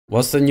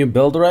What's the new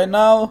build right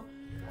now?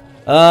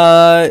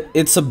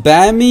 It's a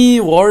Bammy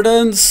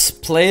Wardens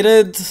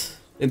plated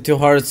into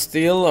hard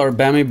steel, or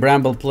Bammy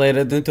Bramble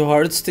plated into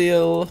hard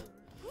steel.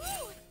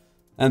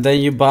 And then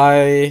you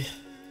buy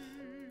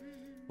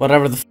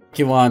whatever the fuck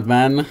you want,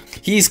 man.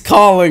 He's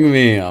calling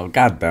me! Oh,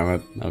 god damn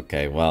it.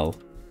 Okay, well.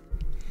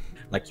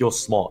 Like, you're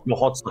smart. Your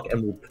heart's like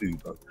emerald poo,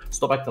 bro.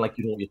 Stop acting like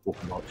you know what you're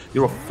talking about.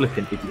 You're a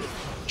flippin' idiot.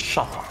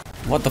 Shut up.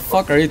 What the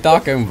fuck are you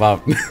talking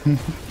about?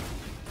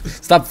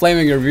 Stop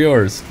flaming your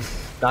viewers.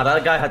 Nah,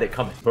 that guy had it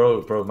coming.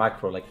 Bro,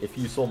 Makkro, like, if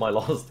you saw my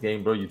last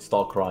game, bro, you'd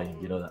start crying.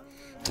 You know that?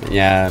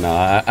 Yeah,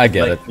 no, I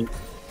get like, it.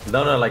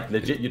 No, like,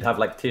 legit, you'd have,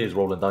 like, tears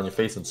rolling down your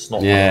face and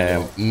snot.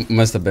 Yeah,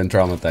 must have been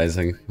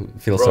traumatizing.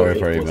 Feel sorry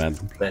for you, man.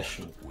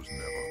 Special.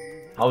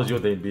 How was your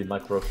day being,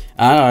 Makkro?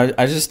 I don't know,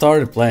 I just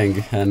started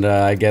playing, and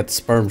I get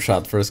sperm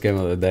shot first game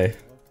of the day.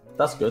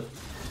 That's good.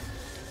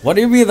 What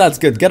do you mean that's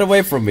good? Get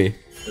away from me.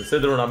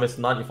 Considering I missed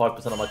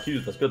 95% of my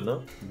Qs, that's good,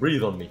 no?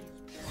 Breathe on me.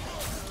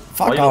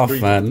 Fuck off,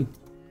 man.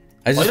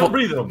 I just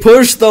want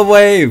push the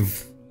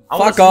wave.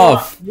 Fuck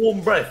off.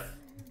 Warm breath.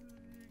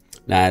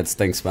 Nah, it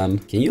stinks, man.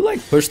 Can you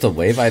like push the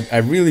wave? I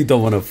really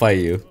don't want to fight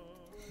you.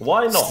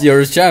 Why not?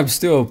 Your champ's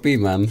too OP,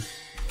 man.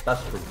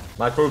 That's true.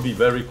 Makkro, be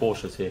very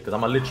cautious here, because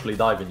I'm gonna literally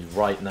dive in you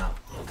right now.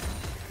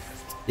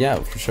 Yeah,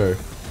 for sure.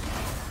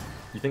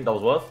 You think that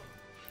was worth?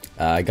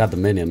 I got the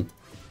minion.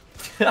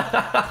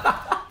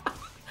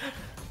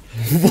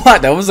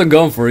 What? That wasn't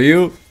going for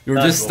you? You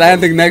were just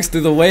standing next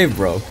to the wave,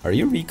 bro. Are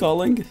you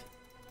recalling?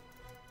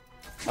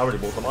 I already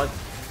bought the mic.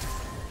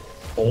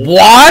 Oh.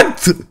 What?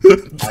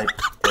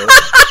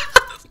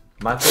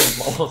 Makkro's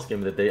my last game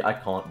of the day. I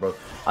can't, bro.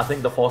 I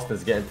think the fasting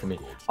is getting to me.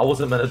 I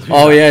wasn't meant to do that.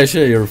 Oh yeah,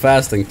 sure, you're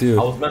fasting too.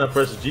 I was meant to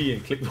press G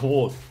and click the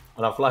wall,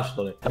 and I flashed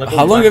on it.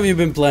 How long have you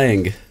been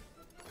playing?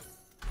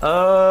 2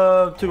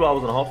 hours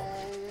and a half.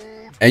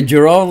 And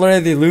you're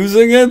already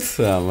losing it?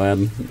 Oh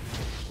man.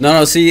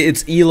 No, see,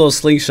 it's Elo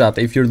Slingshot.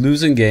 If you're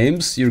losing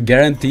games, you're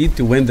guaranteed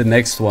to win the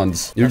next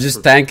ones. You're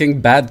just tanking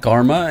bad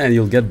karma, and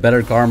you'll get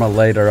better karma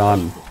later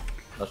on.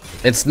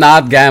 It's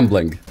not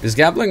gambling. Is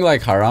gambling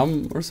like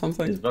haram or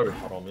something? It's very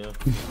haram, yeah.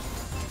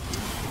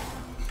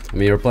 I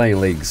mean, you're playing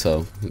League,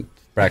 so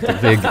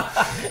practically,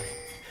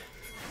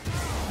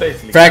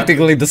 basically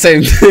practically the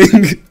same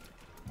thing.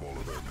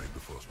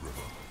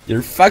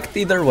 You're fucked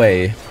either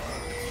way.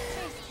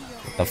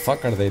 What the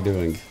fuck are they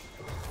doing?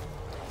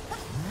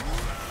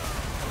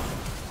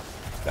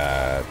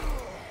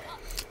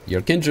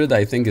 Your Kindred,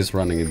 I think, is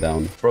running it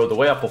down. Bro, the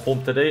way I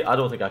performed today, I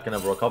don't think I can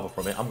ever recover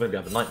from it. I'm gonna be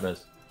having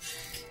nightmares.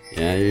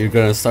 Yeah, you're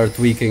gonna start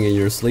tweaking in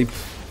your sleep.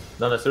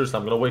 No, seriously,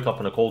 I'm gonna wake up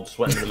in a cold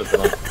sweat in the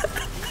middle of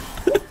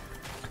the night.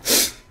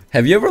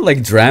 Have you ever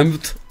like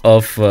dreamt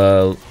of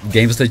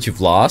games that you've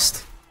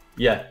lost?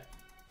 Yeah.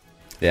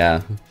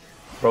 Yeah.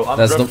 Bro, I've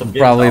that's dreamt of games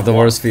probably the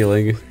worst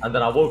feeling. And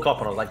then I woke up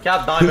and I was like,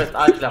 god damn it,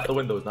 I actually have the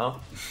windows now.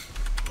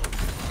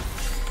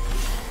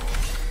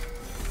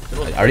 You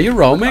know, are you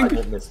roaming?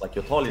 Like,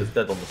 your Talia is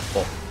dead on the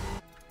spot.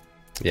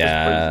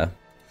 Yeah.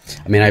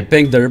 I mean, I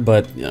pinged her,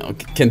 but, you know,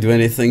 can't do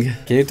anything.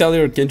 Can you tell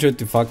your Kindred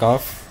to fuck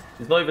off?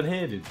 She's not even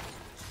here, dude.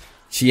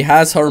 She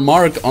has her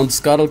mark on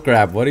Scuttle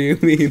Crab. What do you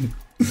mean?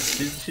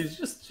 she's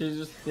just,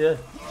 yeah.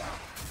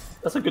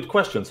 That's a good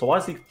question. So why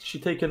is she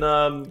taking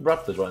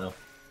Raptors right now?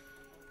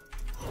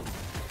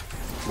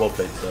 Well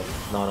played, sir.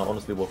 No,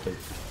 honestly, well played.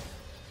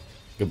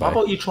 Goodbye. How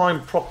about you try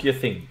and proc your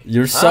thing?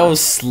 You're so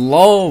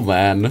slow,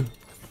 man.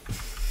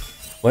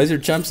 Why is your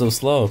champ so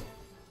slow?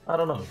 I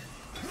don't know.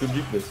 Good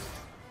dupe this.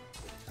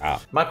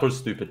 Ah. Makkro's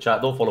stupid,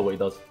 chat. Don't follow what he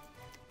does.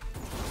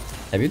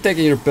 Have you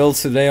taken your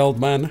pills today, old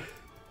man?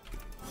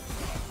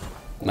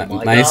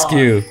 Oh nice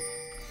cue.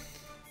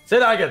 Say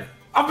that again.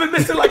 I've been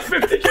missing like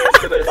 50 kills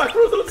today,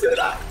 Makkro. Don't say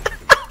that.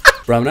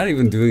 Bro, I'm not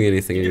even doing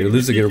anything and you're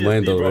losing your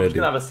mind bro, already. You're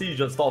gonna have a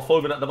seizure and start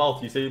foaming at the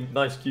mouth. You say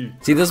nice cue.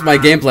 See, this is my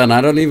game plan. I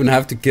don't even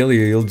have to kill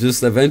you. You'll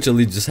just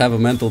eventually just have a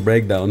mental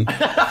breakdown.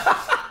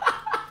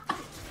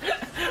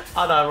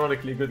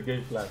 Unironically good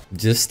game plan.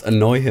 Just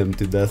annoy him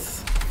to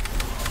death.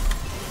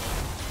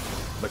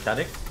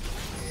 Mechanic?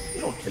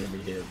 You're not killing me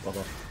here,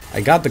 brother.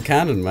 I got the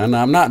cannon, man.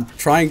 I'm not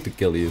trying to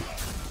kill you.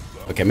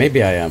 Okay,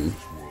 maybe I am.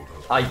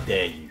 I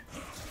dare you.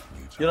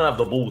 You don't have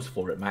the balls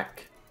for it,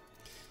 Mac.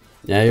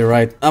 Yeah, you're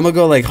right. I'm gonna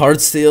go like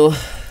hard steel.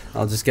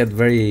 I'll just get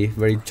very,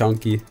 very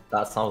chunky.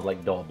 That sounds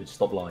like garbage.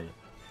 Stop lying.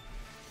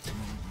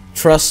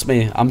 Trust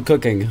me, I'm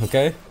cooking,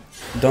 okay?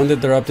 Don't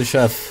interrupt the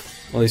chef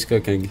while he's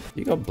cooking.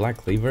 You got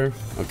black lever?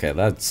 Okay,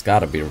 that's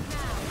gotta be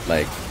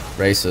like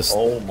racist.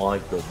 Oh my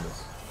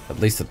goodness. At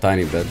least a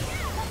tiny bit.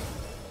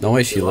 No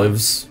way she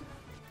lives.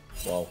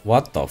 Wow.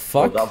 What the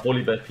fuck? That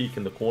volley bear peek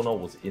in the corner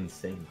was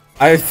insane.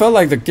 I felt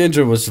like the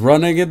Kindred was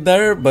running it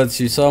there, but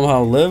she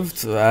somehow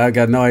lived. I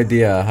got no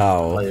idea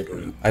how. I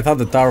agree. I thought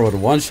the tower would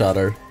one-shot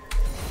her.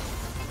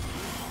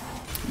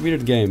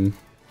 Weird game.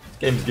 This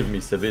game's giving me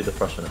severe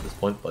depression at this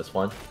point, but it's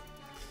fine.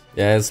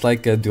 Yeah, it's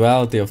like a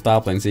duality of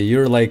top lane. See,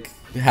 you're like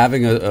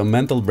having a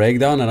mental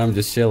breakdown and I'm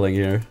just chilling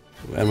here.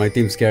 And my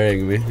team's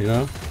carrying me, you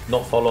know?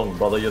 Not for long,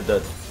 brother, you're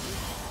dead.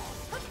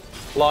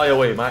 Fly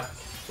away, Mac.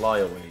 Fly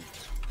away.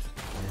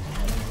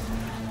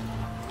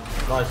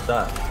 Nice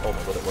dash. Oh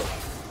my god, it worked.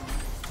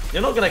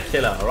 You're not gonna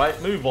kill her, alright?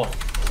 Move on.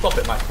 Stop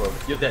it, Makkro.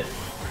 You're dead.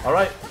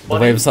 Alright? The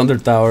wave's under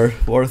tower.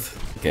 Worth.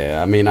 Okay,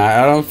 I mean,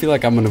 I don't feel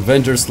like I'm an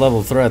Avengers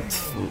level threat.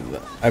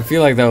 I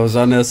feel like that was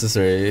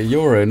unnecessary.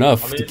 You were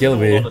enough to kill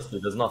me. Honestly,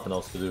 there's nothing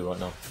else to do right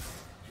now.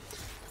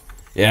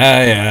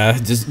 Yeah,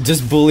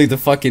 just bully the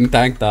fucking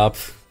tank top.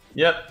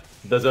 Yep,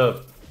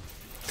 deserve.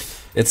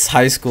 It's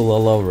high school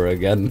all over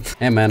again.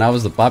 Hey man, I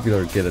was the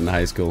popular kid in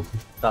high school.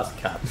 That's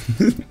cap.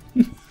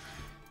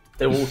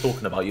 They were all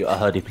talking about you. I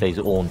heard he plays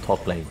all on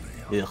top lane.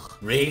 Ugh.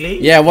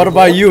 Really? Yeah, what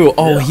about you?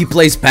 Oh, he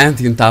plays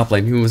Pantheon top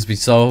lane. He must be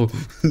so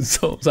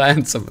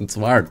handsome and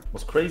smart.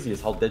 What's crazy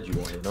is how dead you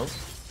are, you know?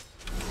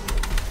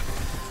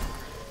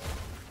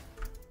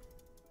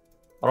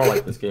 I don't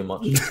like this game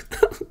much.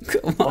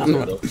 Come on,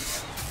 man.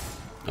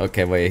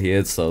 Okay, wait, he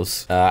hits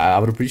those. I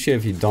would appreciate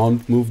if you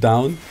don't move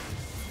down.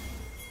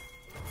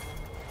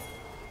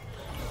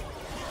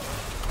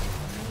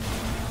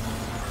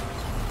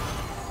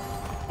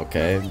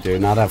 Okay, do you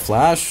not have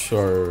flash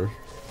or?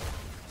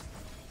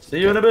 See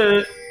you in a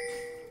bit.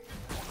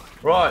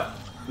 Right, a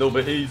little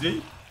bit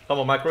easy. Come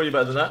on, Makkro, you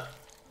better than that.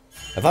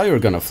 I thought you were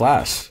gonna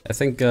flash. I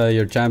think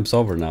your champ's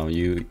over now.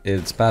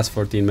 It's past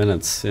 14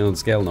 minutes. You don't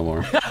scale no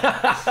more.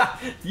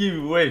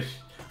 You wish.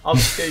 I'm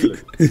scaling.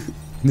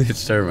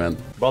 Sure, man.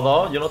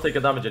 Brother, you're not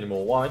taking damage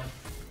anymore. Why?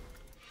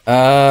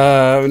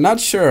 Not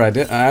sure. I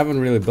haven't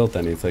really built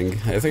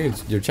anything. I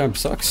think your champ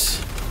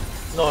sucks.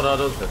 No,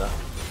 don't say that.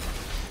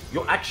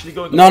 You're actually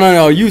going.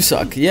 No. You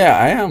suck. Yeah,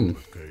 I am.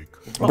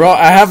 Bro,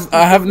 I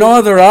have no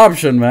other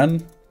option,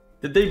 man.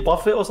 Did they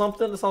buff it or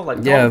something? It sounds like.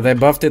 Yeah, they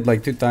buffed it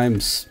like 2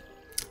 times.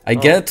 I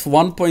get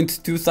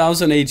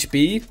 1,200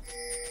 HP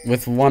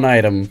with 1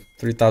 item,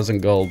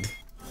 3,000 gold.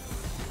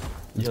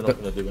 You're not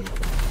gonna do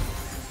anything.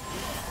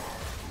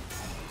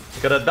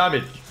 Look at the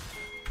damage.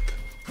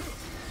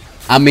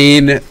 I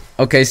mean,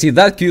 okay, see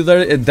that Q there,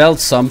 it dealt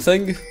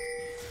something.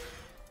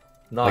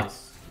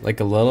 Nice. Like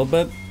a little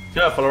bit.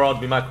 Careful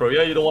around me, Makkro.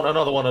 Yeah, you don't want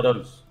another one of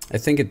those. I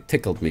think it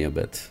tickled me a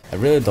bit. I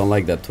really don't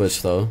like that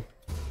twitch though.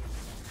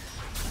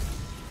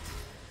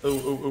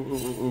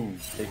 Ooh.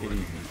 Take it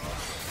easy.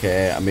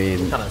 Okay, I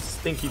mean... What kind of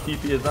stinky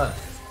TP is that?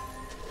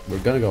 We're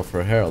gonna go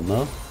for Herald,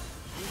 no?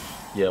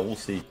 Yeah, we'll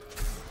see.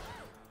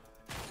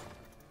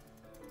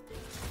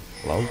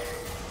 Hello?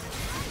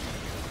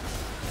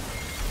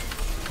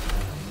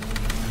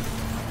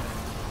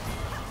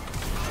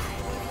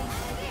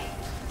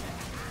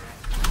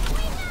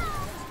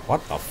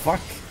 What the fuck?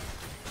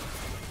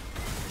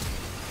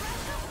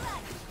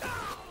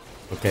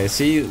 Okay,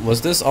 see,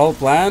 was this all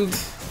planned?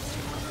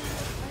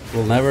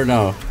 We'll never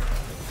know.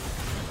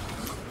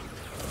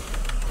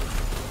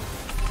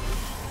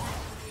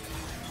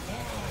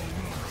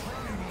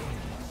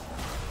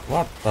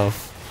 What the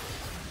f...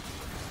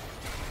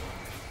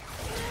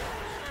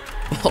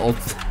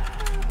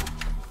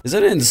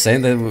 Isn't it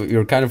insane that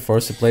you're kind of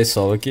forced to play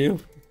solo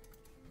queue?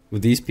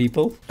 With these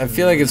people? I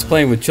feel like it's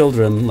playing with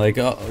children, like,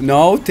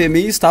 no,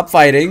 Timmy, stop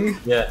fighting.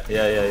 Yeah,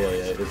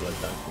 it is like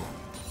that.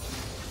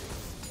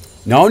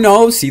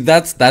 No, see,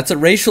 that's a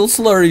racial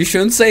slur, you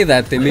shouldn't say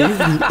that, Timmy.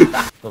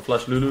 No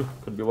flash Lulu,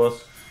 could be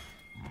worse.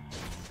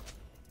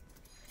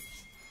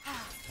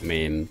 I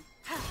mean...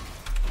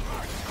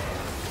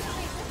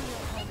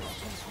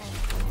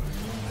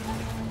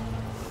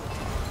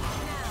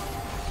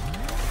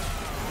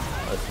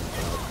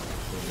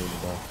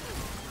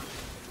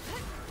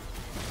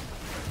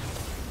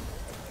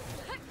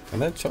 Can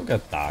that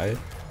Cho'Gath die?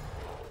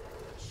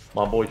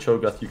 My boy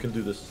Cho'Gath, you can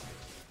do this.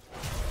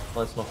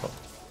 Nice knock up.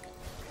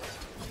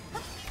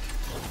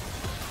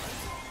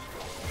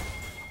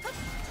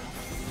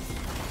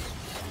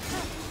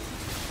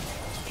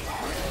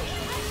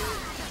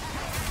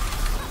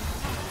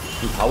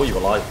 Dude, how are you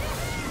alive?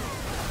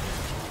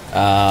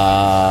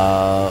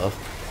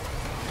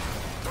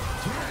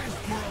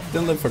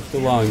 Didn't live for too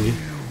long.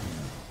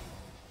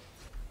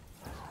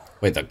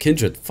 Wait, the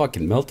Kindred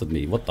fucking melted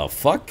me. What the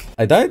fuck?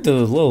 I died a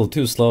little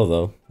too slow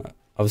though.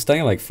 I was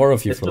tanking like 4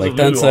 of you for like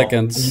 10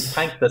 seconds. You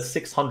tanked the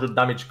 600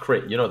 damage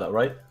crit, you know that,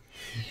 right?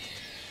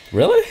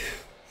 Really?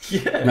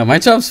 Yeah. No, my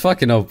job's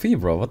fucking OP,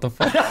 bro. What the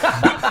fuck?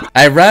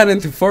 I ran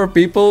into 4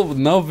 people with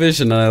no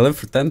vision and I lived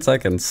for 10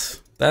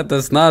 seconds. That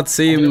does not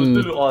seem... I mean, it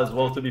was Lulu as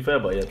well, to be fair,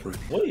 but yeah, true.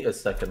 Wait a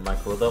second,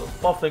 Makkro. They're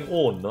buffing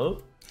on,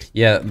 no?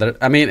 Yeah,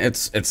 I mean,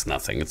 it's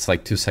nothing. It's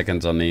like 2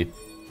 seconds on me.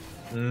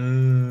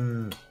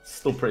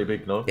 Still pretty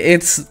big, no?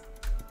 It's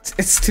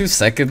 2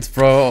 seconds,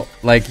 bro.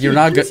 Like, you're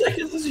not good. 2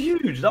 seconds is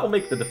huge. That'll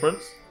make the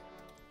difference.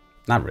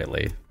 Not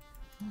really.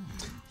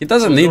 He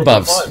doesn't need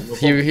buffs.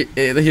 He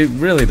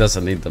really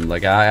doesn't need them.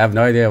 Like, I have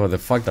no idea what the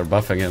fuck they're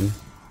buffing him.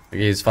 Like,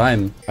 he's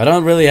fine. I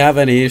don't really have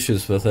any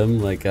issues with him.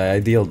 Like,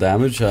 I deal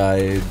damage.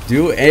 I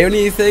do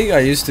anything I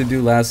used to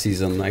do last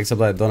season.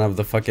 Except I don't have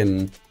the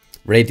fucking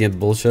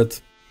Radiant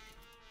bullshit.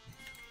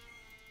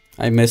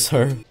 I miss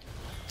her.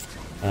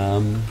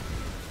 I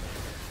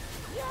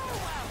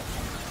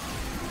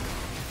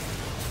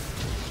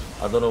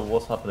don't know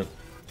what's happening.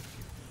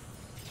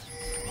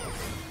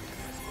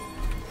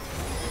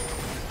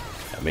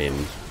 I mean...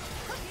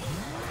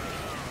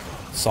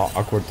 So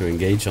awkward to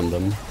engage on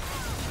them.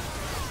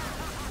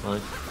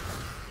 Nice.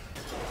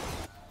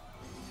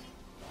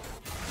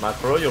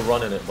 Makkro, you're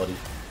running it, buddy.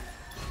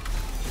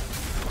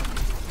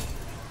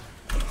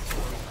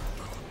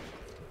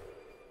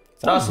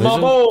 That's my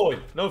boy!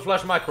 No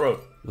flash Makkro.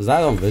 Was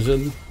that on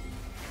vision?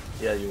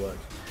 Yeah, you were.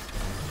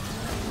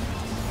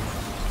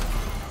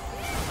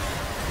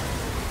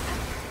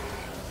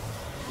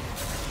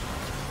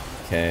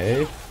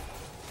 Okay.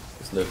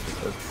 Just live,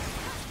 just live.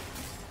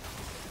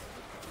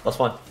 That's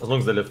fine, as long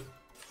as they live.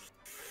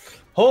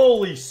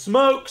 Holy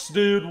smokes,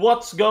 dude!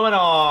 What's going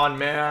on,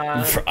 man?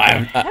 What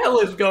the hell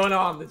is going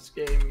on this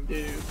game,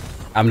 dude?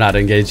 I'm not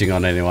engaging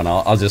on anyone.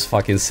 I'll just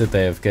fucking sit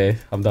AFK.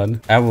 I'm done.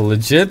 I will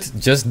legit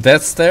just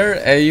death stare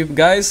at you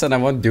guys, and I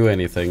won't do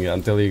anything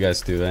until you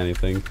guys do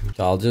anything.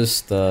 So I'll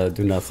just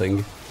do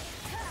nothing.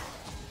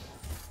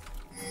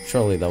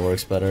 Surely that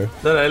works better.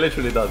 No, it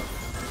literally does.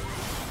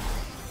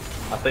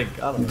 I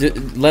think. I don't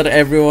know. Let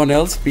everyone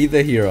else be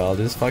the hero. I'll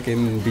just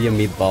fucking be a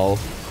meatball.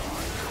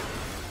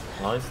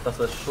 Nice. That's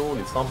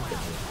surely something.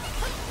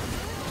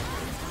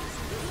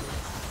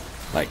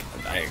 Like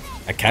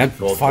I can't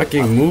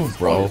fucking move,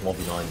 bro.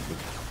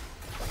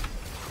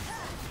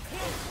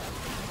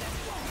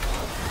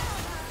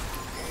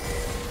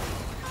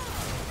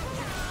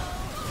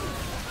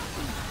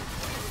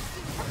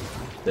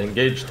 The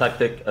engage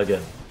tactic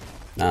again.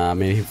 Nah, I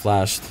mean he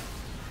flashed.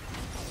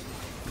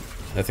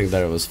 I think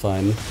that it was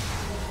fine.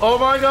 Oh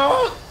my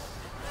god!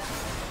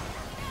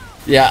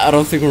 Yeah, I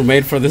don't think we're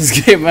made for this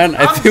game, man.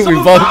 I think so we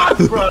both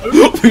bad,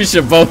 bro. we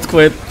should both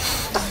quit.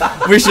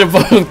 We should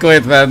both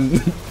quit, man.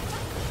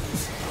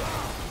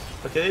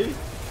 Okay?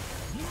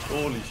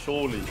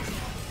 Surely.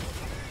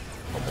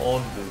 Come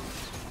on, dude.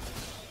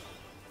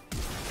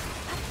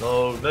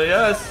 No,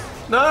 yes!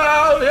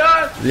 No,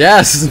 yes!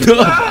 Yes!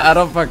 No, I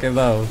don't fucking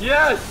know.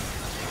 Yes!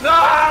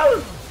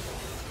 No!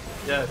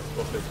 Yes,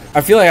 okay.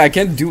 I feel like I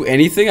can't do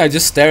anything, I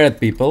just stare at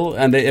people,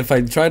 and if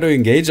I try to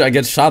engage, I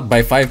get shot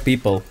by 5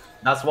 people.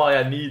 That's why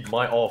I need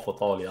my R for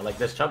Talia. Like,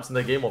 there's champs in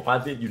the game of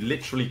Pantheon, you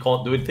literally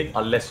can't do anything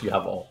unless you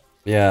have R.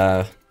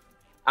 Yeah.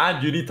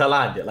 And you need to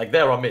land it. Like,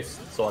 there I missed,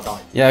 so I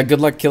died. Yeah,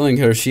 good luck killing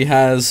her. She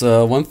has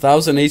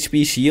 1000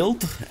 HP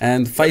shield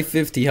and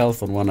 550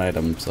 health on one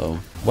item, so...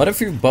 What if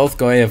we both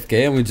go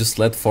AFK and we just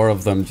let 4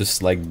 of them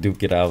just, like,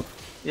 duke it out?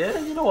 Yeah,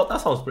 you know what? That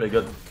sounds pretty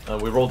good.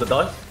 We roll the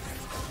dice.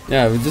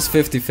 Yeah, we just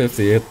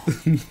 50-50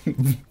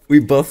 it. We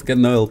both get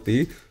no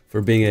LP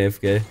for being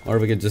AFK. Or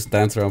we could just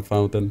dance around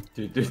fountain.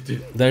 Dude.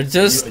 They're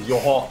just... Your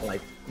heart,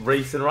 like,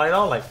 racing right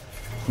now? Like...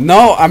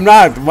 No, I'm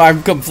not.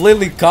 I'm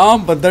completely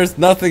calm, but there's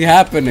nothing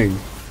happening.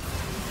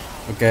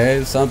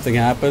 Okay, something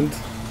happened.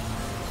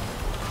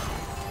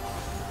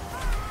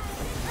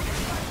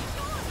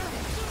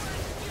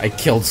 I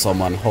killed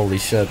someone, holy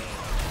shit.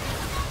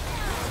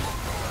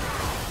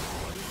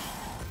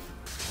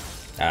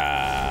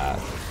 Ah.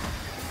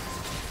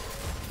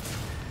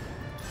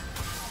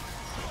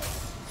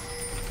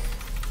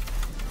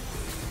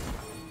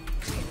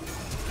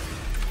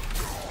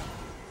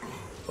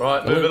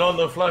 Right, moving on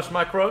to flash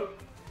Makkro.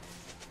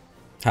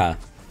 Ha.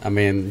 I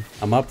mean,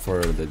 I'm up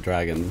for the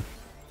dragon.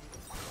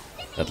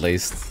 At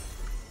least.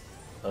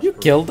 That's You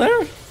true. killed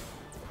her?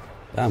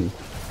 Damn.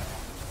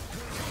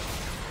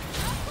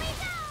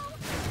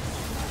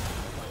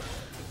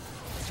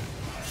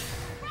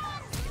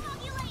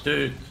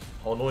 Dude,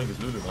 how annoying is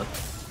Lulu, man?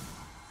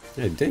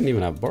 Yeah, it didn't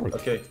even have Borg.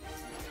 Okay,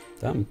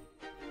 Damn.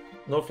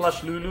 no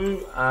flash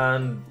Lulu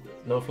and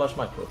no flash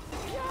Makkro.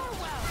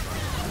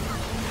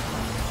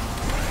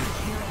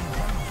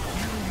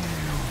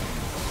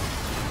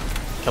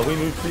 Can we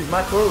move these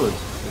Makkro?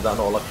 Is that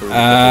not a luxury?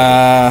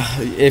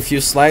 If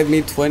you slide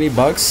me 20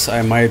 bucks,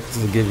 I might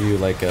give you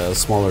like a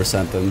smaller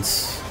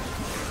sentence.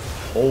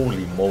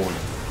 Holy moly.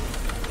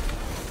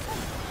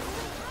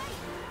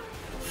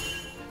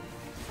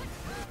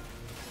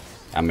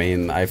 I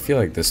mean, I feel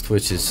like this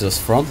Twitch is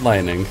just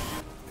frontlining.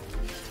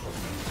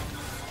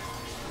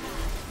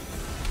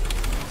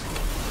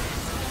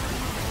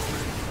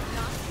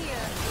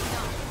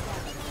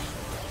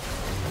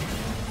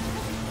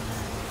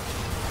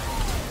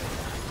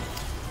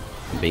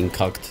 Being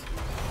cucked.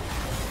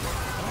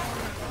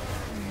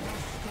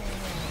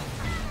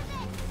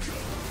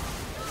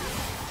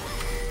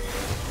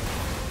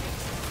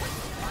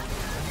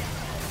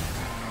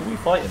 Who are we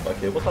fighting back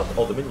here? What's that?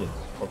 Oh, the minions.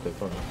 Okay,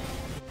 fair enough.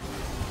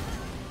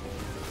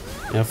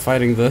 Yeah,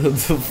 fighting the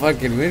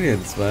fucking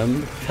minions,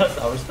 man.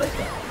 I respect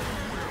that.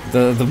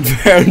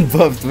 The Baron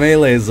buffed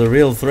melee is a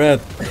real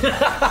threat.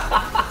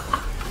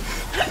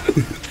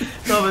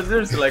 No, but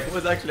seriously, like,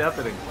 what's actually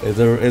happening? It's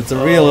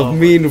a real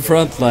mean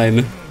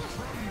frontline.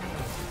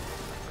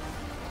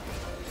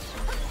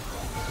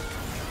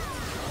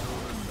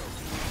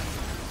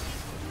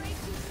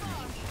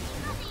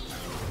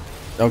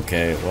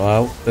 Okay,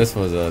 well, this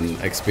was an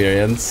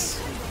experience.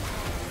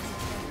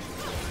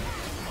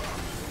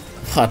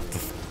 What the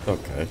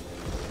okay.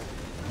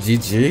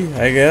 GG,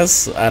 I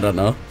guess? I don't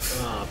know.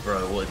 Ah, bro,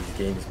 what are these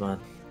games, man?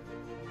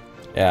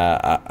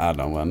 Yeah, I don't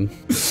know, man.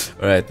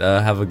 Alright,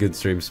 have a good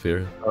stream,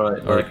 Spear.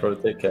 Alright,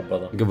 Makkro, take care,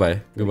 brother.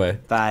 Goodbye, goodbye.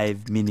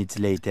 5 minutes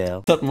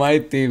later. Not my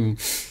team.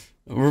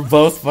 We're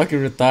both fucking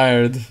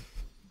retired.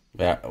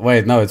 Yeah,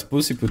 wait, no, it's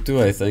Pussy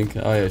Putu, I think.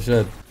 Oh yeah,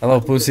 shit. Hello,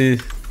 Pussy.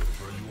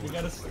 We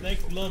got a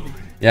stacked lobby.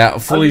 Yeah,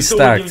 fully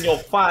stacked. Your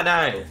fine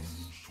eyes.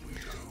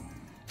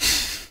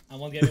 I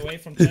won't get away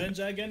from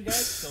Challenger again,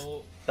 guys,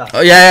 so...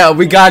 Oh yeah,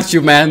 we got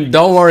you, man.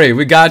 Don't worry,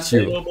 we got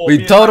you.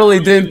 We totally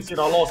didn't.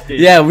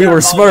 Yeah, we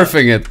were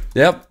smurfing it.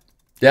 Yep,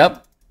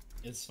 yep.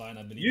 It's fine,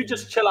 I believe. You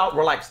just chill out,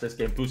 relax this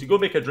game, Pussy. Go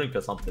make a drink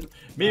or something.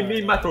 Me and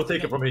Makkro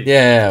take it from here.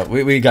 Yeah,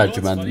 we got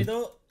you, man. Funny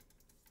though?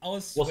 I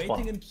was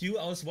waiting in queue,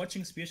 I was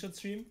watching Spearshot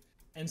stream,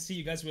 and see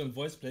you guys were on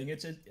voice playing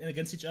it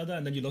against each other,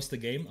 and then you lost the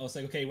game. I was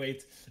like, okay,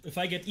 wait. If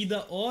I get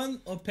either Orn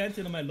or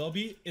Pantheon in my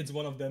lobby, it's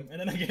one of them, and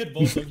then I get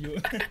both of you.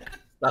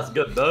 That's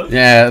good, though.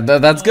 Yeah,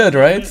 that's good,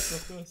 right?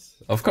 Yes,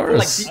 of course.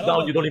 Like deep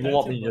down, you don't even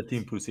want me in your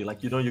team, Pussy.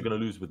 Like you know you're gonna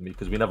lose with me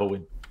because we never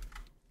win.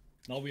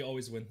 No, we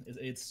always win.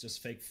 It's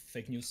just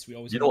fake news. We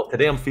always. You know what?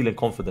 Today I'm feeling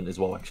confident as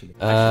well, actually.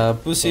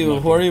 Pussy,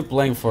 who are you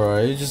playing for?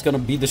 Are you just gonna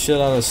beat the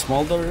shit out of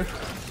Smolder?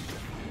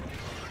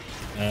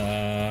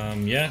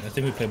 Yeah, I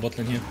think we play bot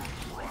lane here.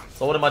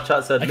 Someone in my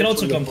chat said, I can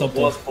also come top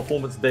worst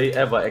performance day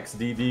ever,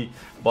 XDD.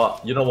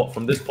 But you know what?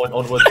 From this point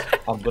onwards,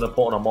 I'm gonna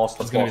put on a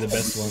master It's gonna be the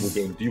class best one.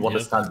 game. Do you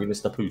understand me,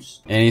 Mr.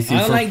 Poos? Anything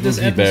I for like this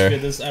Pookie atmosphere, Bear.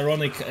 this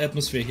ironic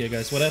atmosphere here,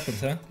 guys. What happened,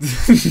 huh?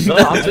 No,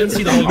 I didn't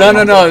see the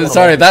whole No,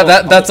 sorry,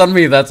 that's on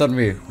me, that's on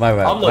me. My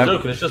bad. I'm not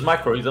joking, it's just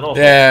Makkro, he's an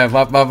awesome. Yeah,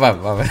 my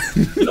bad.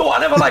 You know what?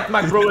 I never liked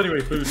Makkro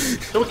anyway,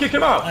 Poos. So we kick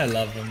him out. I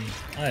love him.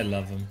 I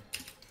love him.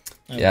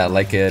 Yeah,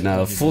 like in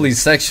a fully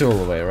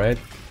sexual way, right?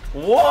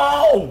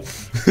 Whoa!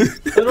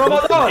 It's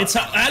Ramadan! It's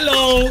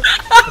hello!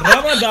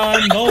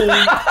 Ramadan, no!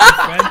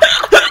 friend.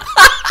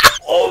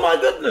 Oh my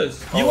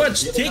goodness! You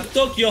watch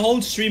TikTok your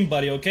whole stream,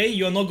 buddy, okay?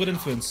 You're not good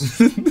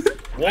influence.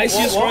 I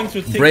see you scrolling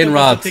through TikTok Brain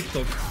rot. after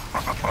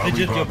TikTok.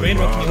 Legit, your brain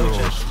rotting your whole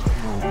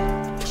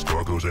chest.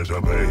 Struggles as I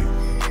pay.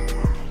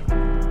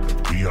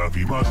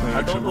 VIP my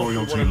section,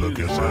 royalty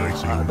looking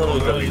sexy.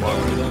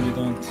 You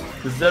don't.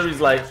 Because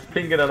Zeri's like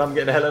pinging and I'm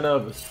getting hella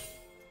nervous.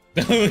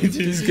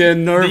 He's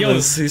getting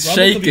nervous, he's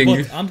Rumble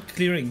shaking. I'm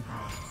clearing.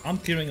 I'm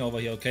clearing over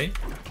here, okay?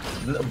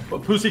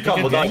 Pussy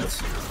come, we're diving.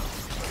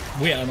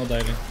 We are not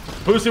diving.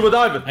 Pussy, we're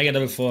diving. I get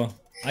level 4.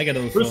 I get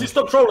level 4. Pussy,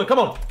 stop trolling, come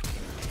on.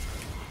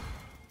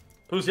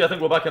 Pussy, I think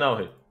we're backing out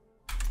here.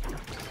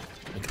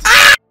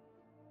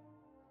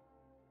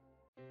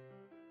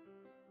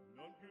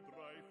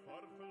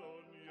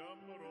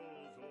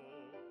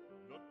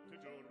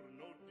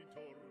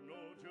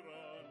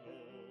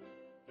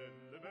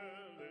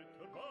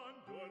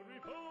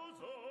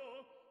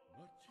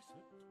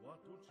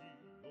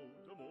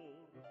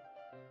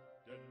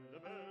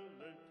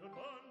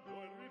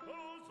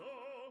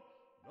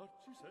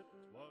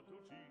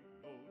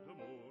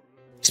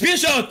 Spear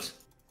shot!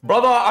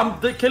 Brother, I'm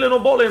killing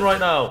on bot lane right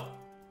now.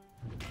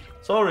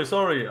 Sorry.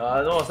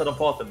 I know I said I'm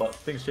parting, but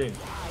things change.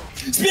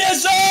 Spear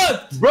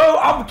shot! Bro,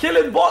 I'm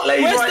killing bot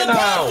lane Where's right the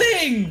now.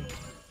 thing?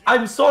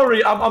 I'm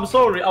sorry. I'm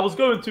sorry. I was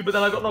going to, but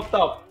then I got knocked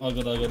out. Oh,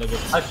 good.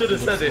 I should have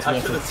said it. I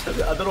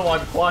don't know why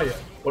I'm quiet.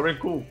 We're in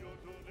cool.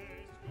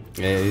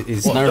 Yeah,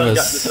 he's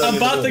nervous. I'm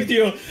bouncing to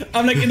you.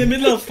 I'm like in the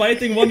middle of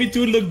fighting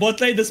 1v2, look bot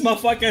lane. This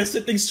motherfucker is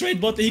sitting straight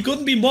bot lane. He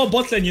couldn't be more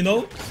bot lane, you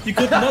know? He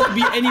could not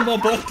be any more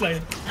bot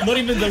lane. Not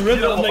even the river.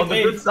 You know, I'm like, on the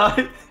hey. good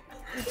side,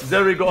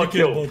 Zeri got a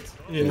kill.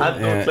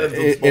 Yeah.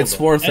 It's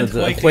worth And it.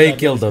 Quake Quake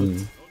killed killed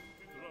him.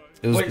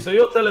 Wait, so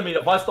you're telling me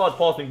if I started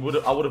parting,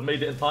 I would have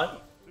made it in time?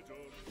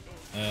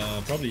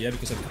 Probably, yeah,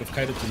 because I could have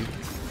kited to you.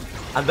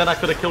 And then I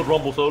could have killed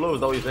Rumble solo, is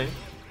that what you're saying?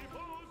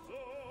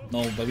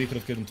 No, but we could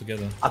have killed him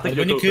together. I think But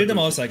when you you're killed him,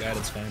 close. I was like, ah,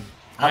 that's fine.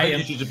 I think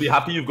you should just be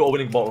happy you've got a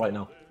winning bot right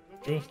now.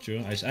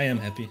 True. I am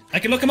happy. I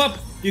can look him up.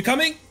 You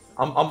coming?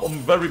 I'm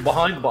very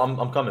behind, but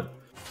I'm coming.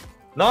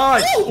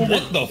 Nice!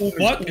 What the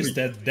fuck is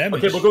that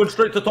damage? Okay, we're going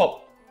straight to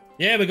top.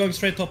 Yeah, we're going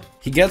straight top.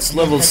 He gets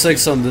level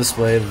 6 on this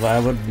wave. I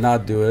would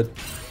not do it.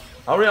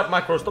 Hurry up,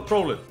 Makkro, stop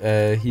trolling.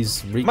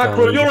 He's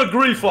Makkro, recalling. you're a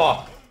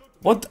griefer!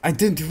 What? I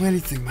didn't do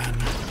anything, man.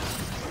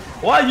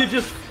 Why are you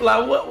just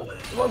like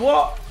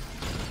what?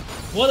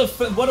 What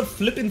a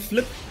flipping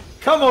flip.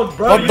 Come on,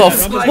 bro. What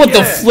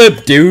the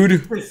flip,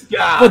 dude? This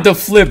guy. What the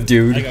flip,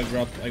 dude? I got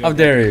grabbed. How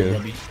dare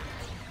you?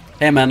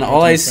 Hey man,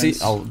 all I see.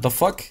 Oh, the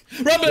fuck?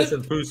 Rumble!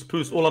 Listen,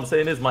 Poos, all I'm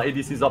saying is my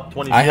ADC's up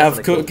 20. I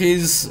have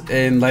cookies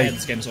and Yeah, like.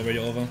 this game's already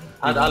over.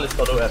 And Alice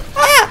got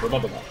OF.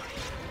 Remember that.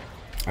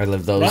 I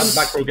live those.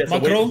 Makkro gets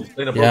Makkro? away. He's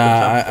playing a broken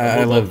Yeah,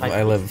 champ.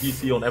 I live.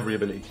 DC on every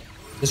ability.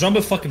 This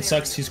Rumble fucking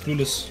sucks. He's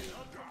clueless.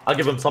 I'll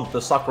give him something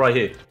to suck right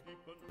here.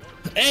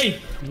 Hey!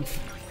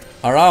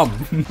 Haram.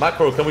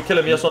 Makkro, can we kill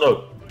him? Yes or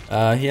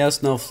no? He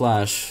has no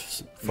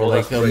flash for Bro,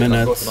 like that's a great.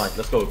 minute. Let's go tonight.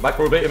 Let's go.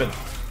 Makkro, bait him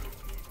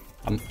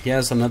in. He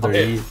has another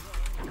Okay. E.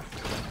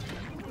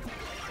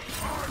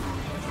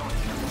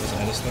 There's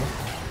Alistair.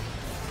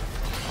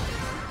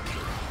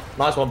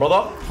 Nice one,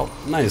 brother. Oh,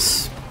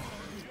 nice.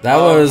 That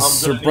was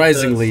I'm gonna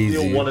surprisingly need to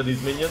steal easy. one of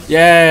these minions.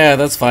 Yeah,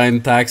 that's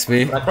fine. Tax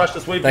me. Can I crash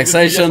this wave?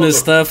 Taxation Yes or is no?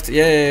 stuffed.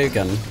 Yeah, you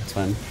can. It's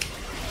fine.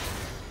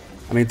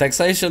 I mean,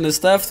 taxation is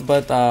theft,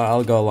 but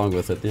I'll go along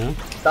with it, yeah?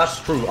 That's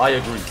true, I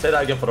agree. Say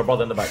that again for the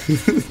brother in the back.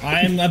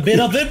 I'm a bit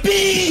of a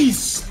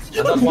beast!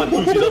 And that's why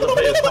Pussy doesn't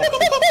pay his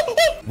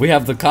taxes. We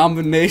have the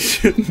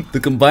combination,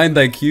 the combined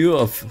IQ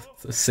of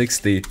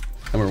 60,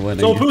 and we're winning.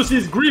 So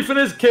Pussy's griefing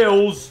his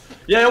kills.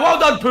 Yeah, well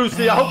done,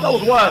 Pussy. I hope that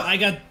was worth.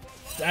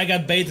 I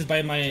got baited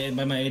by my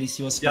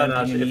ADC was yeah,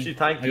 no, if she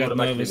tanked, you would have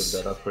actually lived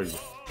there. That's crazy.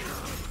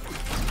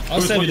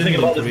 I'll say what do you think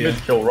about this mid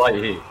kill right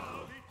here?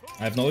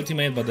 I have no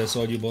ultimate, but that's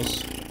all you,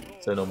 boss.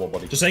 Say no more,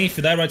 buddy. Just saying, if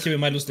you die right here, we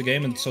might lose the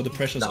game, and so the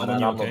pressure's on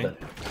you, okay?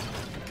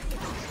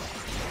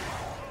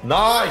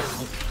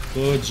 Nice!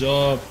 Good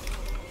job.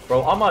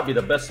 Bro, I might be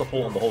the best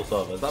support on the whole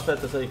server. Is that fair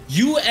to say?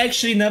 You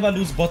actually never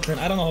lose bot lane.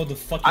 I don't know how the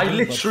fuck you I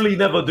literally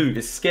never do.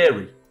 It's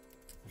scary.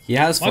 He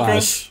has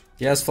flash.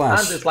 He has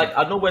flash. And it's like,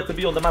 I know where to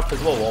be on the map as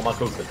well while my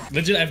coach.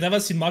 Legit, I've never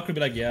seen Makkro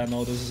be like, yeah,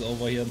 no, this is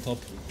over here on top.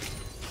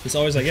 He's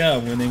always like, yeah,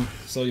 I'm winning.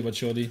 Slowly but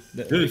surely.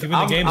 Dude, if you win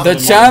the game, the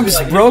champ's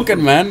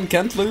broken, man.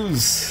 Can't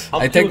lose.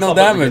 I take no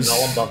damage.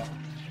 Now I'm done.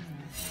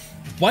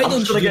 Why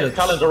don't you get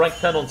challenger rank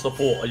 10 on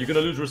support? Are you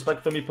gonna lose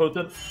respect for me,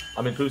 Potent?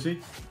 I mean,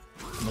 Pussy?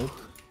 Nope.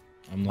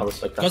 I'm not. I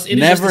respect that.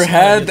 Never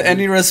had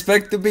any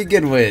respect to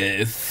begin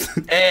with.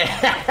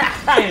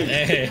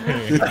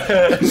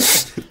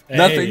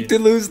 Nothing to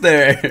lose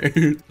there.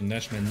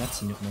 Nash man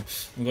nuts in your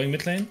mouth. I'm going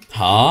mid lane.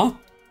 Huh?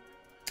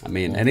 I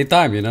mean,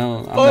 anytime, you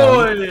know.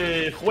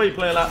 Oi! Why you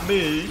playing like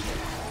me?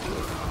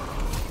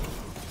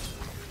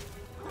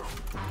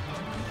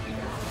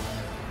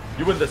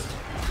 You win this.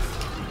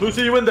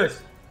 Pussy, you win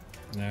this.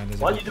 Nah,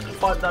 why are you doing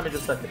 5 damage a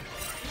second?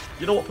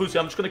 You know what, Pussy?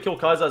 I'm just gonna kill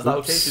Kaiser. Is that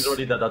okay? She's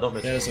already dead. I don't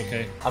miss. Yeah, that's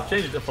okay. I've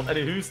changed it from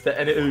any who's to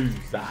any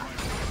ooze.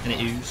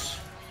 Any ooze.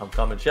 I'm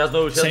coming. She has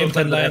no. She has Same no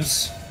 10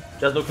 times.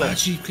 She has no claim.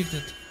 She clicked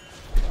it.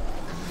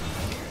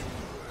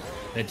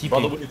 They TP.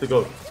 Brother, we need to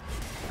go.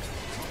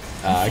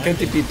 I can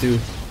TP too.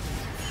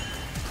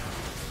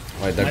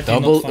 Wait, they're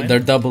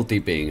double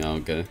TPing. Oh,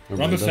 okay.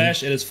 Rumble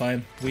flash, it is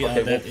fine. We are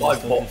dead. Well, it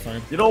is totally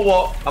fine. You know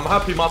what? I'm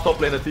happy my top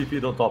lane and TP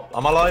don't top.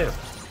 Am I lying?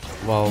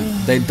 Well,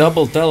 they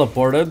double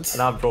teleported.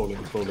 And I'm trolling.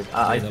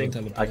 I think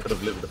I could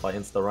have lived if I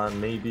insta-ran,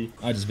 maybe.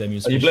 I just blame you.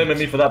 Are you blaming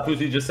me for that,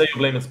 Pussy? Just say you're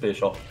blaming Space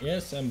Shot.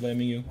 Yes, I'm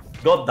blaming you.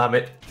 God damn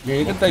it. Yeah,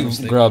 you can take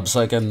grub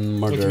so I can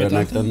murder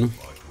Renekton.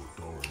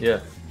 Yeah,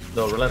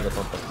 no, relentless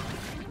on that.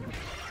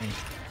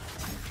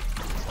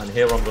 And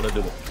here I'm gonna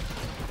do it.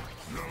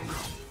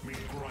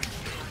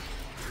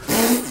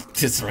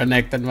 Just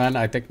Renekton, man.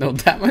 I take no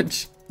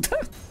damage.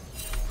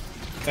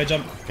 I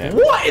jump. Okay.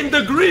 What in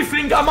the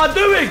griefing am I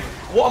doing?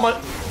 What am I?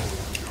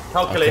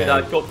 Calculate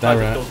that.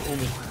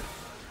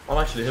 I'm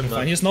actually him, man.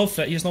 Fine. He has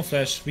no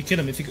flash. We kill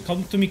him. If you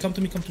come to me, come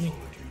to me.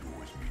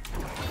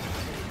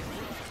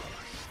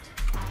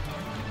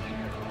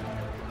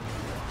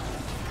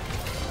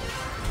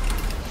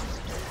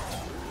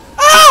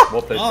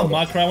 Oh,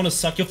 Makkro, I wanna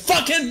suck your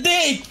fucking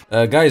dick!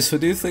 Guys, who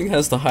do you think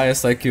has the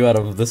highest IQ out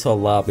of this whole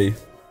lobby?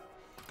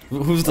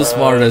 Who's the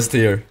smartest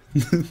here?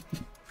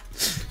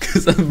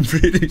 Because I'm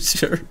pretty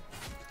sure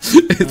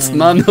it's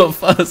none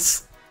of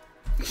us.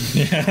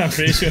 Yeah, I'm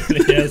pretty sure.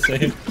 Yeah,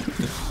 same.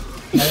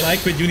 I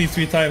quit uni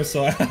 3 times,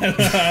 so I don't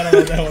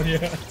know that one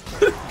here.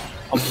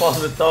 I'm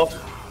passing it off.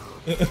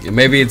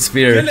 Maybe it's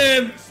fear. Kill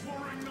him!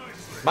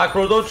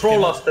 Makkro, don't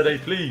troll us today,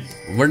 please.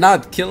 We're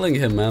not killing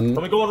him, man.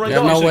 Can we go on right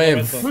now? No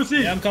wave. Pussy!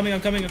 Yeah, I'm coming. I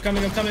got him.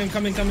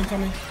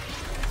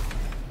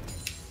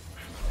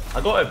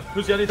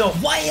 Pussy, I need help.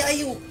 Why are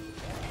you?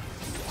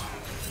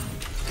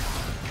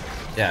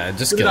 Yeah,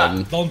 just kill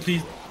him. Don't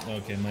please.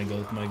 Okay, my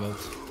goat.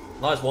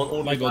 Nice one.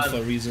 All my goat for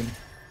a reason.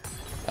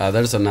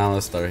 There's an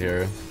Alistar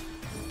here.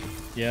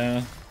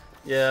 Yeah.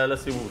 Yeah,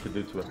 let's see what we can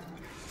do to him.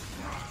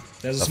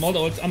 There's a small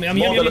ult. I'm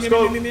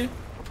here.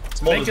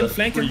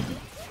 Flank him.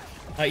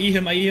 I E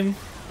him.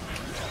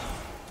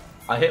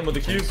 I hit him with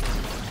the Q.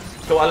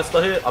 Kill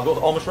Alistar here. I've got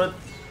the armor shred.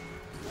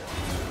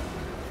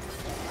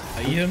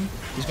 I E him.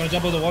 He's gonna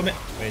jump over the wall.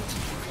 Wait.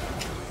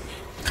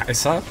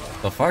 Kaisa?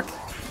 The fuck?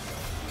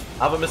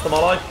 I haven't missed him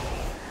alive.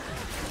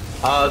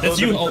 That's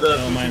you. Oh,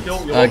 man.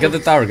 Get the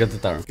tower. You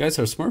guys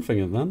are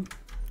smurfing it, man.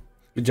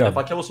 Good job. If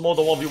I kill more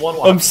than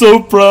 1v1, I'm so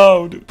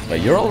proud. But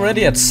you're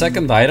already at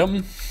second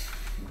item?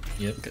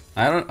 Yep.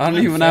 I don't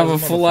even have a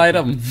full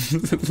item.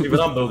 Even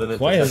I'm building it.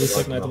 Why has a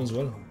second item as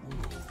well?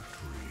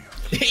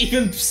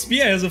 Even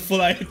Spear has a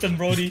full item,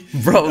 Brody.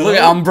 Bro, look,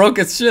 I'm broke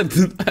as shit.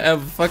 I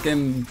have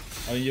fucking...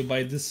 Oh, you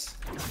buy this.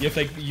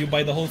 You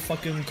buy the whole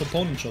fucking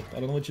component shop. I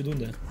don't know what you're doing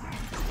there.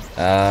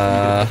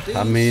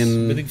 I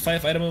mean... Bidding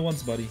 5 items at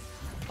once, buddy.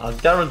 I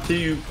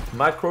guarantee you,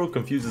 Makkro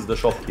confuses the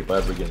shopkeeper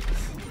every game.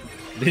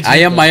 I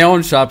am my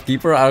own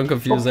shopkeeper. I don't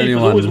confuse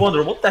anyone. I always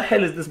wonder, what the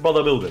hell is this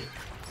brother building?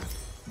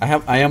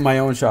 I am my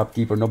own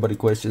shopkeeper. Nobody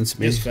questions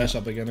me. He's flash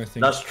up again, I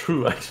think. That's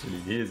true, actually.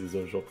 He is his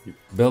own shopkeeper.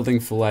 Building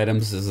full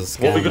items is a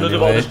scam. What are we gonna do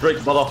about this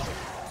Drake, brother?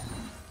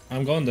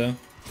 I'm going there.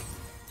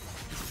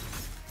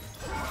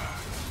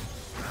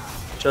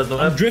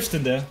 I'm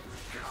drifting there.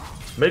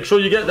 Make sure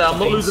you get there. I'm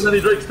not losing any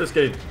Drakes this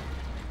game.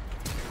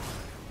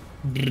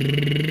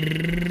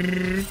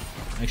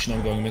 Actually,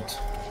 I'm going mid.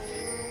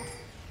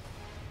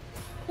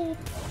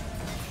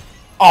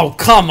 Oh,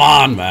 come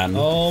on, man.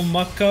 Oh,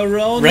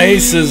 macaroni.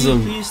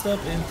 Racism. Please stop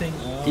inting.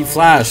 Oh. He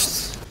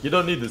flashed. You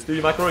don't need this. Do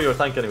you, Makkro? You're a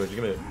tank anyway. Just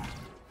give me it.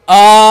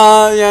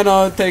 Yeah,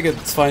 no, take it.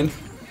 It's fine.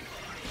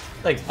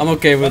 Thanks. I'm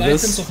okay with What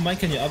this. items of mine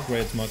can you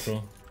upgrade,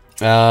 Makkro?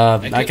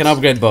 I can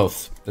upgrade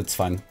both. It's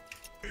fine.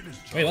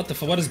 Wait, what the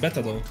fuck? What is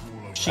better though?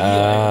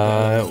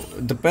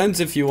 Shiggy Depends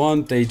if you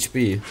want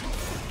HP.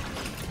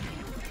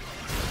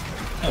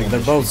 Like,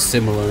 they're both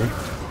similar.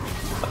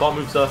 I can't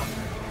move, sir.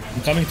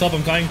 I'm coming top,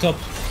 I'm coming top.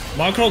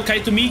 Makkro,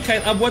 kite to me,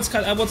 kite upwards,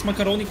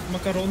 macaroni.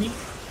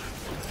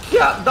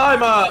 Yeah,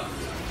 Diamond!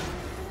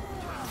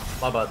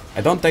 My bad.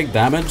 I don't take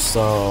damage,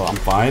 so I'm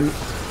fine.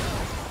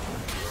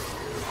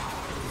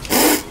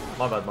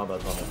 My bad.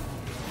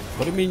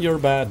 What do you mean you're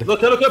bad?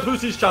 Look at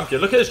Lucy's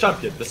champion. Look at his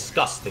champion.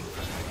 Disgusting.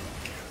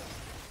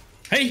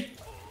 Hey!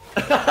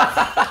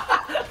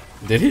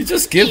 Did he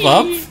just give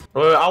up? Wait,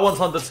 I want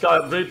 100 sky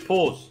upgrade.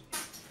 Pause.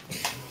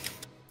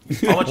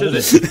 How much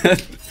is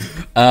it?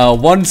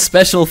 One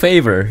special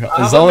favor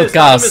is all it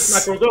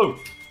costs. Makkro, go.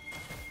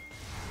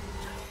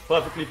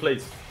 Perfectly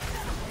placed.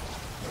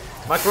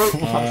 Makkro,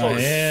 I'm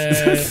sorry.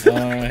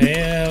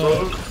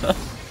 Hell.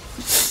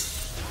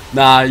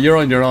 Nah, you're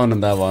on your own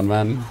on that one,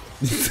 man.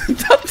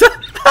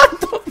 What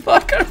the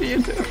fuck are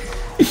you doing?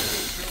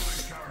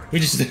 We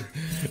just...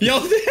 Yo,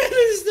 the hell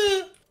is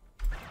the...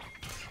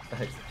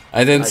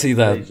 I didn't see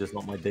that. It's just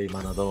not my day, man.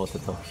 I don't know what to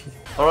tell you.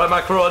 Alright,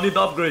 Makkro, I need the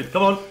upgrade.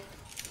 Come on.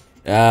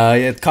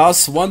 It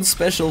costs one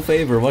special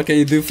favor. What can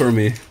you do for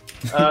me?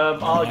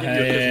 I'll give you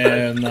a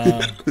kiss.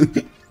 Nah.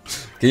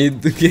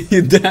 Can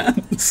you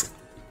dance?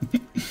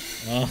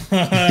 Oh,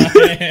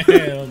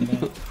 hell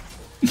no.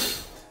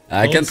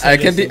 I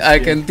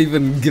can't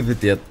even give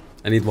it yet.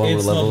 I need one more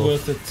It's level. not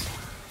worth it.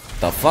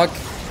 The fuck?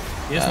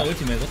 He has no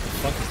ultimate. What the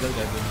fuck is that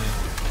guy doing here?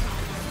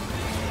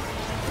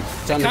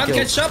 Trying to Can't kill.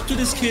 catch up to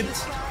this kid.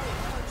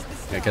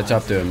 Yeah, catch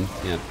up to him.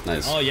 Yeah,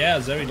 nice. Oh yeah,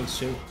 Zeri looks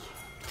chill.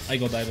 I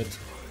go dive it.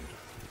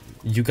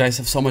 You guys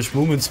have so much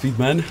movement speed,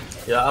 man.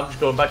 Yeah, I'm just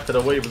going back to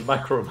the wave with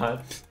Makkro, man.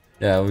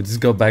 Yeah, we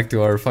just go back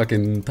to our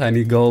fucking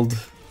tiny gold.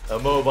 A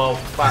mobile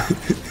fat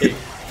pig.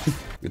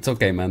 It's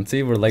okay, man.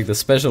 See, we're like the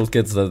special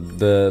kids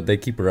that they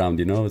keep around,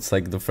 you know? It's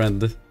like the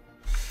friend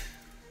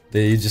that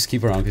you just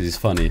keep around because he's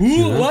funny. Ooh,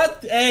 You know?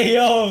 what? Hey,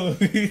 yo!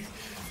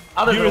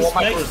 I don't You know what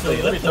Makkro is respectful.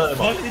 saying. Let me What tell the him.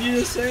 fuck did you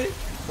just say?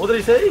 What did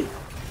he say?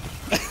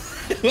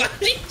 What?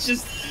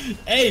 Just...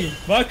 Hey,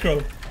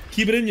 Makkro,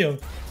 keep it in you.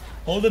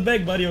 Hold it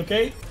back, buddy,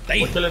 okay?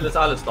 We're killing this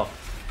island stuff.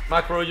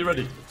 Makkro, are you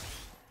ready?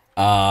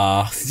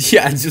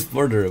 Yeah, just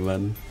murder him,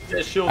 man.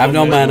 Get shield I have on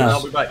no me, mana.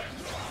 I'll be back.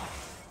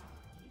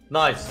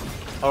 Nice.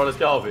 Alright, let's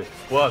get out of here.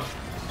 Work.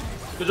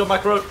 Good job,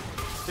 Makkro.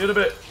 See you in a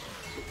bit.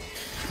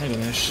 Hi,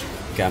 Ganesh.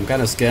 Okay, I'm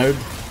kind of scared.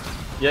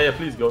 Yeah,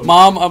 please go.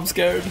 Mom, I'm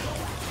scared.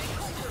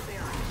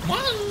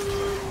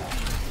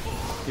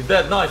 He's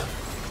dead, nice.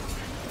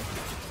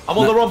 I'm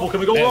on the rumble, can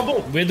we go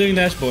rumble? We're doing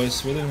dash,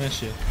 boys. We're doing dash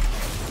here.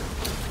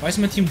 Why is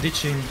my team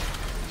ditching?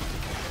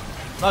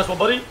 Nice one,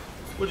 buddy.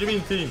 What do you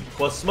mean, team?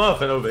 We're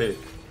smurfing over here.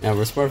 Yeah,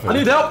 we're perfect. I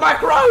need help,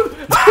 Makkro!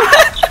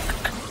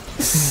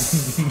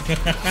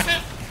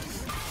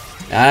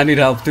 I need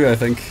help too, I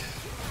think.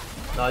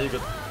 Nah, you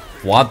good.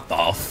 What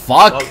the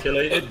fuck?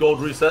 Calculated, gold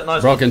reset,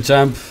 nice. Broken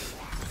champ.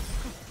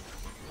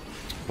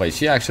 Wait,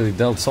 she actually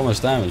dealt so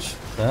much damage.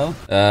 The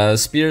hell?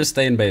 Spear,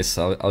 stay in base.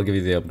 I'll give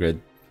you the upgrade.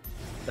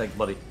 Thanks,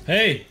 buddy.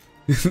 Hey!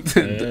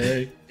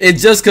 Hey.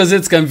 It's just cause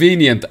it's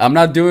convenient. I'm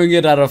not doing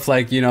it out of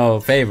like, you know,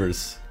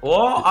 favors.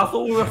 What? I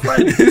thought we were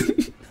friends.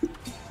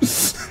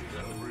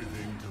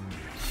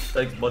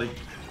 Thanks, buddy.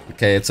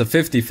 Okay, it's a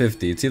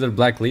 50-50. It's either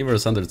Black Lever or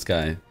Sundered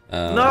Sky.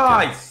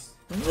 Nice!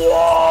 Okay.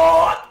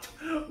 What?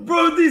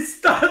 Bro,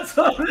 these stats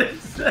are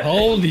insane!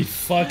 Holy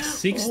fuck,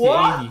 60,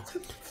 What?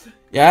 80.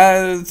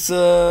 Yeah, it's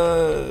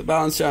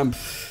balance champ.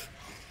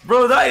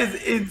 Bro, that is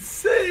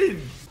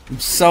insane! I'm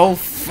so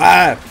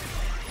fat.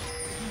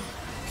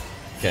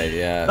 Okay,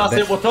 yeah. That's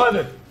it, we're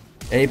turning.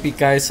 AP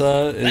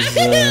Kaisa is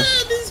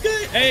This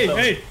guy!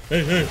 Hey!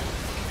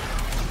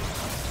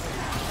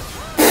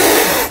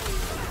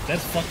 That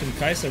fucking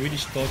Kaiser really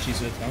thought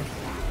she's it, huh?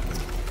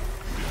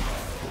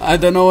 I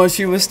don't know what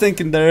she was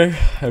thinking there.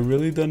 I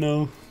really don't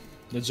know.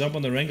 Let's jump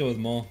on the Rengar with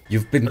more.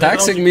 You've been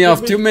taxing me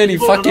off too many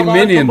fucking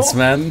minions,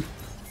 man.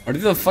 Are you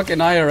the fucking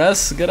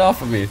IRS? Get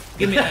off of me.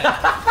 Give me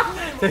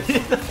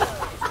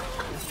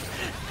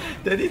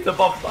They need to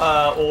buff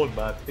Orn,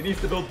 man. He needs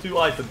to build 2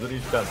 items in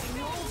each camp.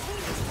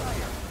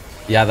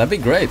 Yeah, that'd be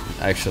great,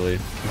 actually.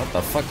 What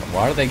the fuck?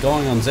 Why are they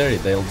going on Zeri?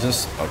 They'll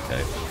just...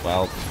 Okay,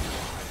 well...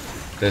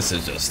 This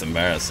is just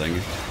embarrassing.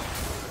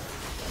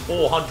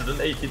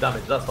 480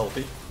 damage, that's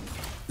healthy.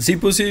 See,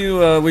 Pussy,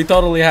 we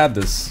totally had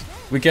this.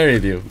 We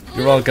carried you.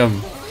 You're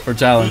welcome for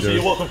Challenger. Lucy,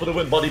 you're welcome for the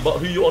win, buddy, but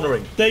who are you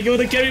honouring? Thank you,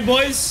 the carry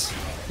boys!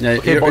 Yeah,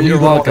 Okay, you're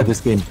welcome.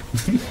 This game.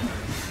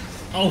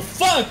 Oh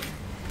fuck!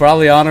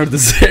 Probably honored the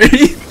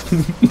Zeri.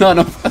 None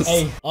of us.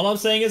 Hey, all I'm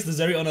saying is the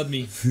Zeri honored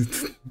me.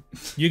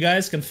 You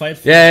guys can fight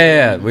for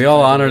Yeah. We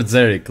all honored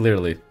Zeri,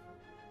 clearly.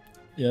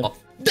 Yeah. Oh.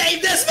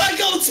 Dave, that's my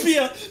goat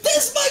spear!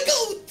 That's my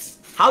goat!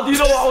 How do you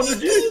know I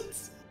honoured you?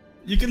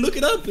 You can look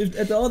it up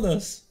at the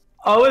honors.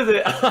 Oh, is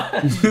it?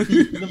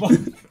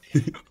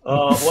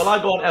 Well,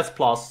 I go on S+,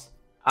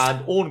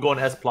 and Orn go on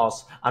S+,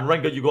 and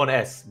Rengar, you go on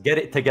S. Get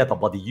it together,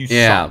 buddy. You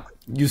suck.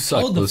 You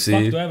suck, How the pussy.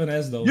 fuck do I have an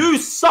S though? You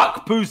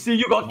suck, pussy.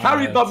 You got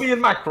carried by me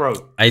and Makkro.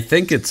 I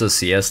think it's a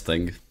CS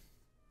thing.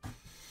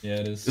 Yeah,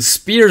 it is.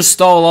 Spear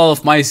stole all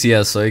of my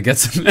CS, so he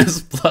gets an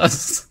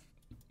S+.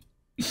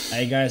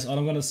 Hey guys, all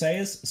I'm gonna say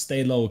is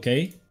stay low,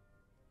 okay?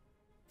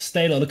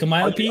 Stay low. Look at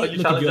my LP. Are you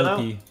Look at your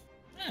challenging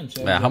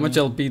LP. Yeah, how much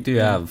LP do you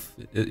have?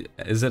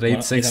 Is it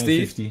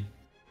 860?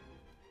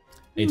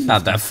 850.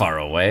 Not that far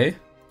away.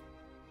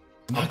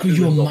 Makkro,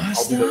 you a I'll be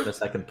master? back in a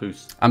second,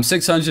 Poos. I'm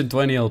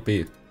 620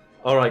 LP.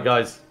 Alright,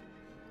 guys.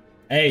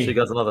 Hey, See you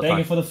guys another thank time.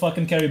 you for the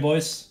fucking carry,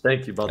 boys.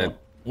 Thank you, brother.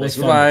 Was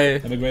fun. Goodbye.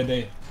 Have a great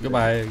day.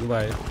 Goodbye.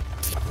 Goodbye.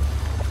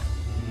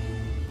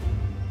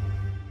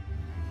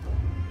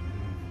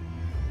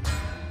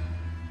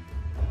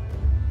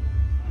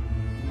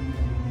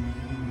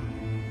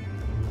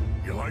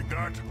 You like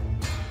that?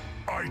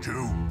 I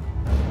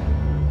do.